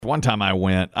one time I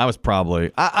went, I was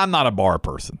probably, I'm not a bar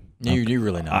person. You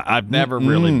really not. I've never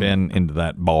really been into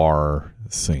that bar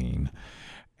scene.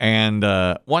 And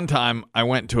one time I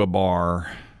went to a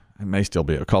bar, it may still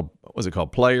be called, what was it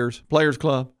called? Players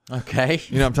Club? Okay.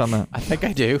 You know what I'm talking about? I think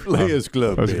I do. Players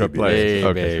Club, It was called Players.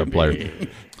 Okay, so Players.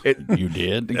 You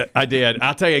did? I did.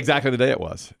 I'll tell you exactly the day it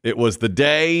was. It was the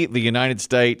day the United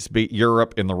States beat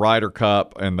Europe in the Ryder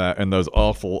Cup and those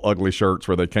awful, ugly shirts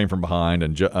where they came from behind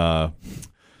and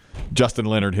Justin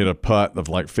Leonard hit a putt of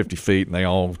like 50 feet and they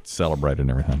all celebrated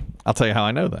and everything. I'll tell you how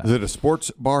I know that. Is it a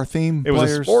sports bar theme? It was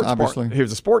Players, a sports obviously? bar. It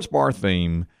was a sports bar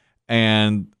theme,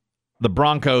 and the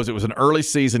Broncos. It was an early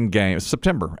season game. It was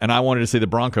September, and I wanted to see the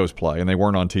Broncos play, and they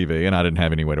weren't on TV, and I didn't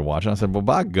have any way to watch it. I said, "Well,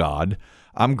 by God,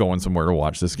 I'm going somewhere to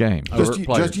watch this game."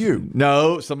 Just you?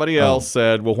 No, somebody else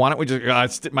said, "Well, why don't we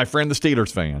just?" My friend, the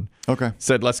Steelers fan,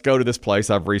 said, "Let's go to this place.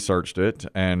 I've researched it,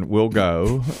 and we'll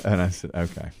go." And I said,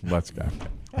 "Okay, let's go."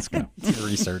 Let's go.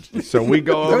 Research. So we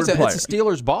go over to play. It's a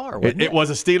Steelers bar, wasn't it? It was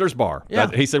a Steelers bar. Yeah.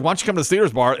 He said, why don't you come to the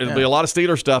Steelers bar? It'll be a lot of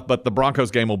Steelers stuff, but the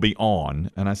Broncos game will be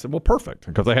on. And I said, well, perfect,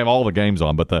 because they have all the games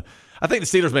on. But I think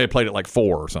the Steelers may have played at like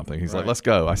 4 or something. He's like, let's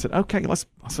go. I said, okay, let's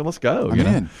go. I'm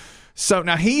in. So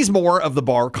now he's more of the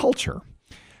bar culture.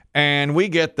 And we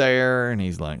get there, and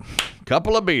he's like,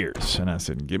 couple of beers. And I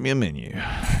said, give me a menu.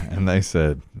 And they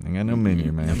said, I got no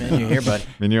menu, man. No menu here, bud.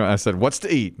 Menu. I said, what's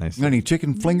to eat? And they said, Any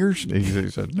chicken flingers? he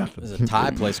said, nothing. There's a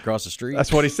Thai place across the street.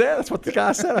 That's what he said. That's what the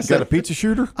guy said. I said, Got a pizza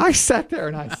shooter? I sat there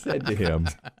and I said to him,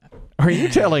 are you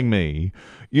telling me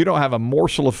you don't have a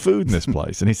morsel of food in this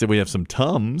place? And he said, we have some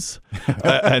Tums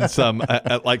and some,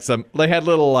 they had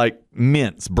little like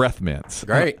mints, breath mints.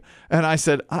 Great. And I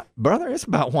said, brother, it's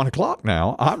about 1 o'clock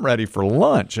now. I'm ready for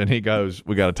lunch. And he goes,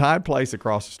 we got a Thai place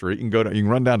across the street. You can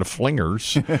run down to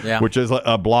Flingers, which is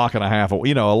a block and a half, a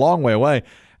long way away.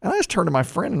 And I just turned to my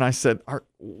friend and I said,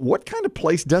 what kind of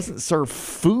place doesn't serve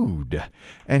food?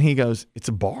 And he goes, it's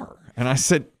a bar. And I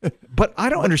said, but I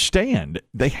don't understand.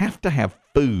 They have to have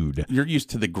food. You're used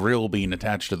to the grill being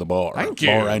attached to the bar. Thank you.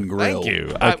 Bar and grill. Thank you.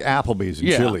 Like Applebee's and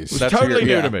Chili's. It was totally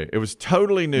new to me. It was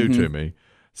totally new to me.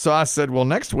 So I said, well,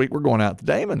 next week we're going out to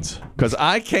Damon's because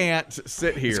I can't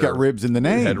sit here. It's got ribs in the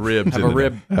name. It had ribs Have in a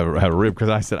rib. Have a rib because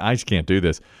I said, I just can't do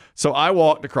this. So I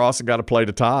walked across and got a plate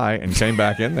of Thai and came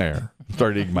back in there.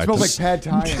 Started eating my Smells like pad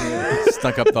Thai in here.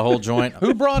 Stuck up the whole joint.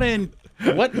 Who brought in,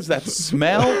 what is that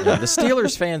smell? Yeah, the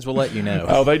Steelers fans will let you know.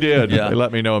 Oh, they did. Yeah. They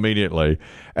let me know immediately.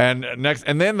 And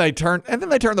then they turned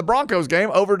the Broncos game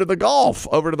over to the golf,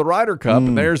 over to the Ryder Cup,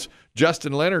 and there's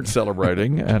Justin Leonard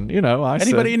celebrating. And I Anybody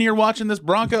said, in here watching this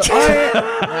Bronco? Change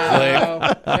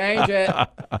it.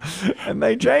 and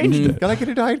they changed it. Can I get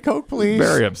a Diet Coke, please?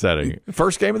 Very upsetting.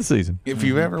 First game of the season. If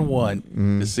you ever want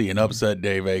to see an upset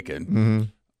Dave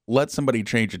Aiken, let somebody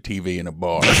change a TV in a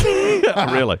bar.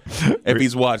 Really. If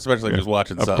he's especially if he's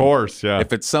watching something. Of course, yeah.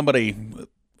 If it's somebody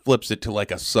flips it to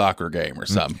like a soccer game or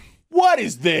something. What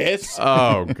is this?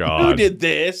 Oh, God. Who did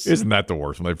this? Isn't that the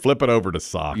worst when they flip it over to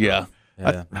soccer? Yeah.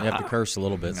 Yeah, you have to curse a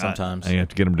little bit sometimes. You have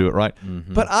to get them to do it right.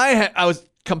 But I was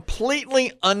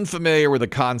completely unfamiliar with the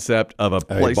concept of a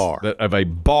place bar. of a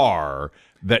bar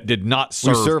that did not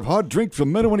We serve. serve hot drink for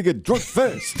men who want to get drunk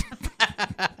fast.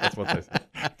 That's what they said.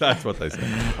 That's what they said.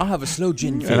 I'll have a slow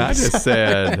gin And I fizz just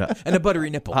said, and a buttery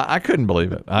nipple. I couldn't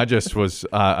believe it. I just was.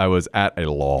 I was at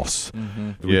a loss.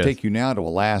 We Yes. take you now to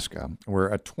Alaska, where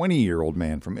a 20-year-old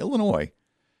man from Illinois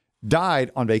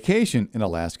died on vacation in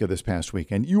Alaska this past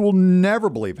weekend. You will never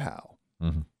believe how.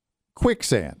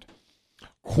 Quicksand.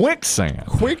 Quicksand.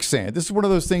 Quicksand. This is one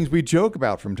of those things we joke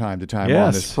about from time to time on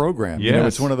Yes. this program. Yes.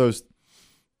 It's one of those.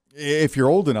 If you're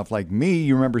old enough like me,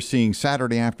 you remember seeing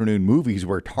Saturday afternoon movies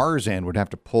where Tarzan would have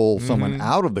to pull someone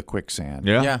out of the quicksand.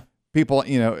 Yeah, Yeah. People,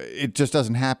 it just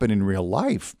doesn't happen in real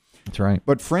life. that's right.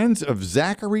 But friends of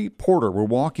Zachary Porter were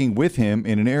walking with him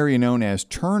in an area known as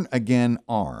Turn Again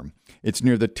Arm. It's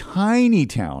near the tiny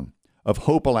town of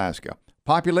Hope, Alaska.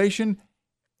 Population,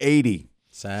 80.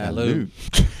 Salute.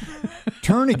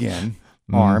 Turn Again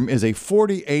Arm is a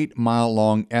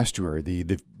 48-mile-long estuary.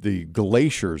 The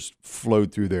glaciers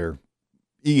flowed through there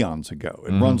eons ago.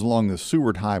 It runs along the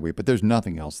Seward Highway, but there's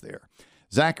nothing else there.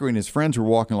 Zachary and his friends were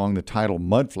walking along the tidal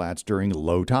mudflats during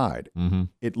low tide.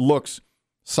 It looks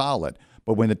solid,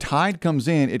 but when the tide comes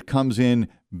in, it comes in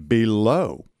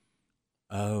below.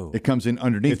 Oh. It comes in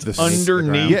underneath It's the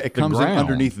underneath Yeah, it the comes in ground.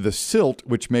 underneath the silt,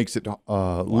 which makes it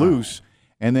loose.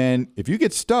 And then if you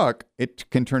get stuck, it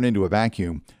can turn into a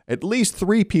vacuum. At least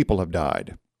 3 people have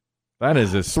died. That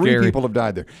is a 3 scary. people have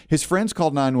died there. His friends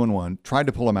called 911, tried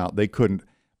to pull him out. They couldn't.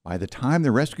 By the time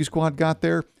the rescue squad got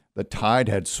there, the tide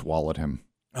had swallowed him.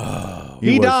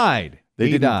 He died. They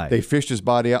He didn't- died. They fished his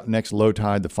body out next low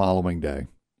tide the following day.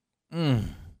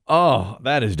 Oh,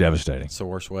 that is devastating. It's the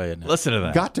worst way, isn't it? Listen to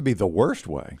that. Got to be the worst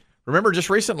way. Remember, just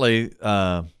recently,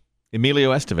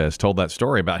 Emilio Estevez told that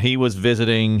story about he was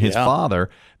visiting his father.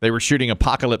 They were shooting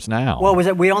Apocalypse Now. Well, was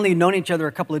it? We only known each other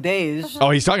a couple of days. Oh,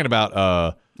 he's talking about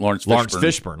Lawrence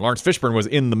Fishburne. Lawrence Fishburne was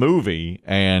in the movie,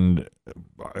 and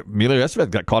Emilio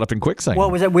Estevez got caught up in quicksand. Well,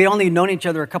 was it? We only known each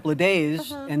other a couple of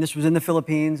days, and this was in the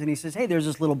Philippines. And he says, "Hey, there's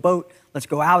this little boat. Let's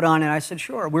go out on it." I said,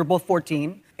 "Sure." We were both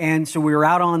 14, and so we were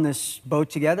out on this boat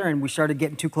together, and we started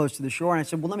getting too close to the shore. And I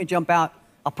said, "Well, let me jump out.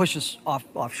 I'll push us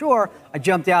offshore." I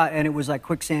jumped out, and it was like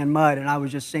quicksand mud, and I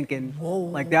was just sinking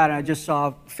like that. And I just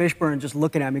saw Fishburne just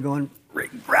looking at me, going,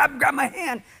 "Grab my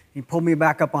hand." He pulled me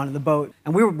back up onto the boat,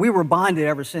 and we were bonded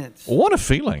ever since. What a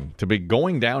feeling to be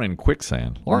going down in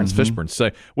quicksand. Lawrence Fishburne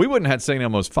say we wouldn't have had St.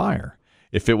 Elmo's Fire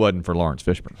if it wasn't for Lawrence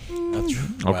Fishburne. That's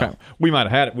true. Okay, Wow. we might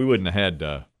have had it. We wouldn't have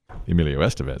had Emilio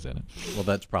Estevez in it. Well,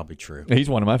 that's probably true. He's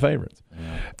one of my favorites.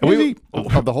 Is he?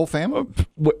 Of the whole family?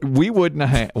 We wouldn't have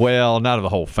had, well, not of the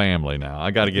whole family now.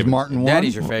 I got to give Martin one?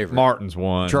 Daddy's your favorite. Martin's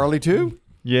one. Charlie two?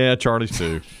 Yeah, Charlie's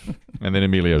two. And then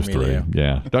Emilio's Emilio. three.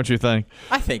 Yeah. Don't you think?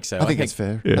 I think so. I think it's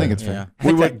fair. I think it's fair. Yeah. I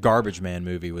think that Garbage Man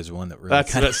movie was one that really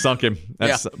That sunk him.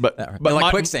 That's, Yeah. But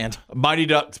like quicksand. Mighty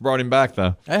Ducks brought him back,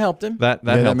 though. I helped him. That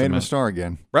Yeah, helped that made him out. a star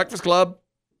again. Breakfast Club.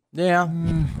 Yeah,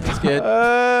 that's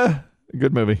good.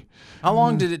 Good movie. How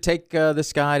long did it take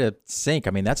this guy to sink? I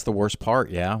mean, that's the worst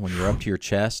part, yeah, when you're up to your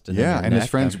chest. And then Yeah, your and his neck.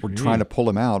 friends were trying to pull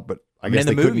him out, but I mean, guess in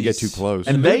the they couldn't get movies- too close.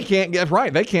 And they can't get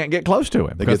They can't get close to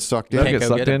him. They get sucked in. They Can't get go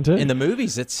sucked get in it. too. In the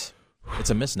movies, it's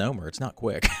a misnomer. It's not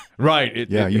quick. Right.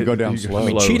 You go down slow. I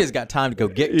mean, Slow. Cheetah's got time to go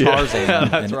get Tarzan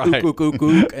and that's right. ook, ook, ook,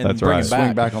 ook, and That's bring right. him back.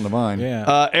 Swing back on the vine.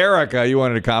 Yeah. Erica, you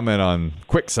wanted to comment on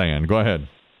quicksand. Go ahead.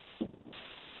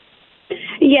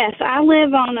 Yes, I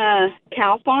live on a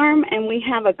cow farm, and we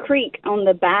have a creek on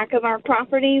the back of our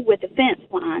property with a fence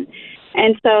line.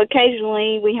 And so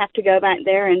occasionally we have to go back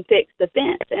there and fix the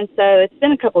fence. And so it's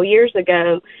been a couple years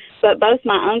ago, but both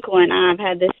my uncle and I have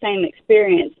had this same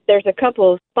experience. There's a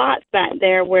couple of spots back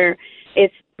there where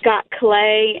it's got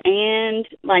clay and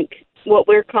like what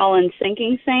we're calling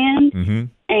sinking sand. Mm-hmm.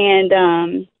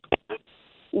 And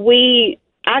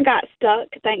I got stuck.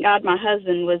 Thank God my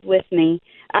husband was with me.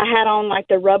 I had on like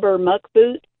the rubber muck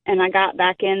boots, and I got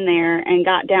back in there and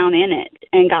got down in it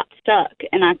and got stuck,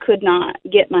 and I could not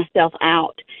get myself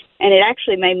out. And it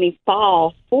actually made me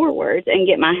fall forwards and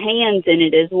get my hands in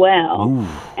it as well. Ooh.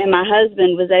 And my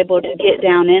husband was able to get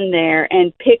down in there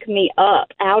and pick me up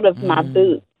out of my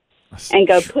boots and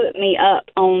go put me up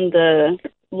on the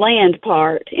land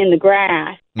part in the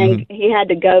grass. And he had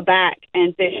to go back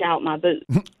and fish out my boots.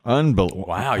 Unbelievable!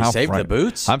 Wow, he saved the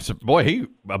boots. He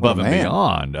above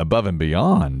and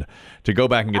beyond to go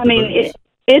back and get the boots.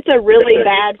 It's a really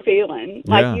bad feeling.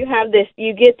 Like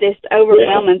you get this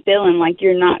overwhelming feeling like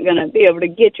you're not going to be able to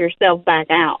get yourself back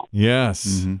out. Yes.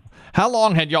 Mm-hmm. How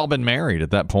long had y'all been married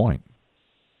at that point?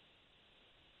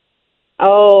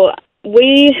 Oh,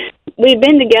 we'd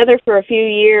been together for a few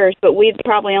years, but we'd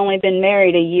probably only been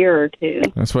married a year or two.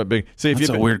 That's what big. See, if That's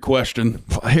a weird question.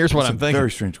 Here's what I'm thinking.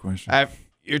 Very strange question.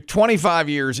 You're 25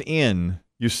 years in.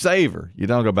 You save her. You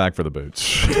don't go back for the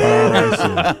boots.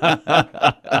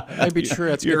 Maybe true.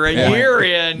 That's You're a year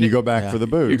in. You go back for the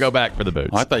boots. You go back for the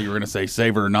boots. I thought you were going to say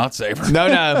save her or not save her.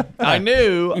 No. I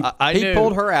knew. He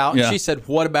pulled her out, and she said,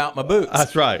 "What about my boots?"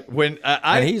 That's right.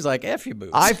 And he's like, "F you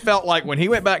boots." I felt like when he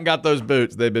went back and got those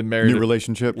boots, they'd been married. New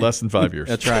relationship. Less than 5 years.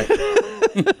 That's right.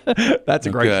 That's a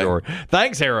great story.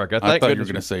 Thanks, Erica. I thought you were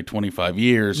going to say 25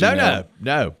 years.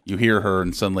 No. You hear her,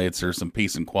 and suddenly there's some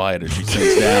peace and quiet as she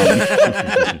sits down.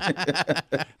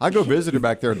 I go visit her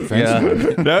back there at the fence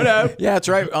line. No. Yeah, it's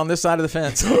right on this side of the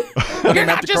fence. You're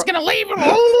not just going to leave her.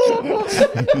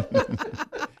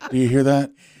 Do you hear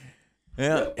that?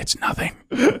 Yeah. It's nothing.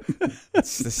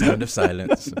 It's the sound of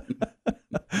silence.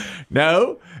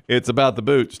 No, it's about the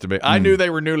boots to me. I knew they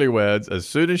were newlyweds as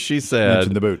soon as she said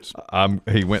Mentioned the boots.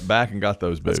 He went back and got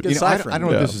those boots. good. I don't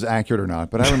know if this is accurate or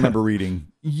not, but I remember reading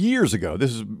years ago.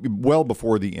 This is well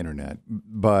before the internet,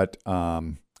 but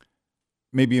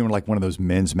maybe in like one of those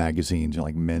men's magazines,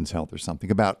 like Men's Health or something,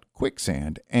 about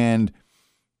quicksand. And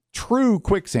true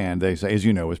quicksand, they say, as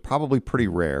you know, is probably pretty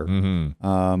rare.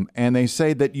 Mm-hmm. And they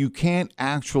say that you can't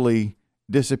actually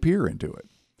disappear into it.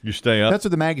 You stay up. That's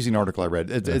what the magazine article I read.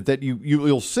 It's that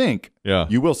you'll sink. Yeah.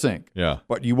 You will sink. Yeah.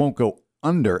 But you won't go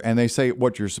under. And they say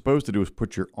what you're supposed to do is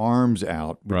put your arms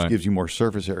out, which gives you more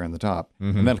surface area on the top.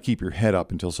 Mm-hmm. And that'll keep your head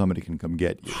up until somebody can come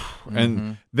get you.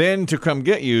 And then to come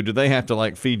get you, do they have to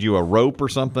like feed you a rope or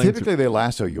something? Typically, they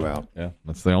lasso you out. Yeah.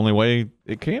 That's the only way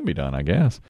it can be done, I guess.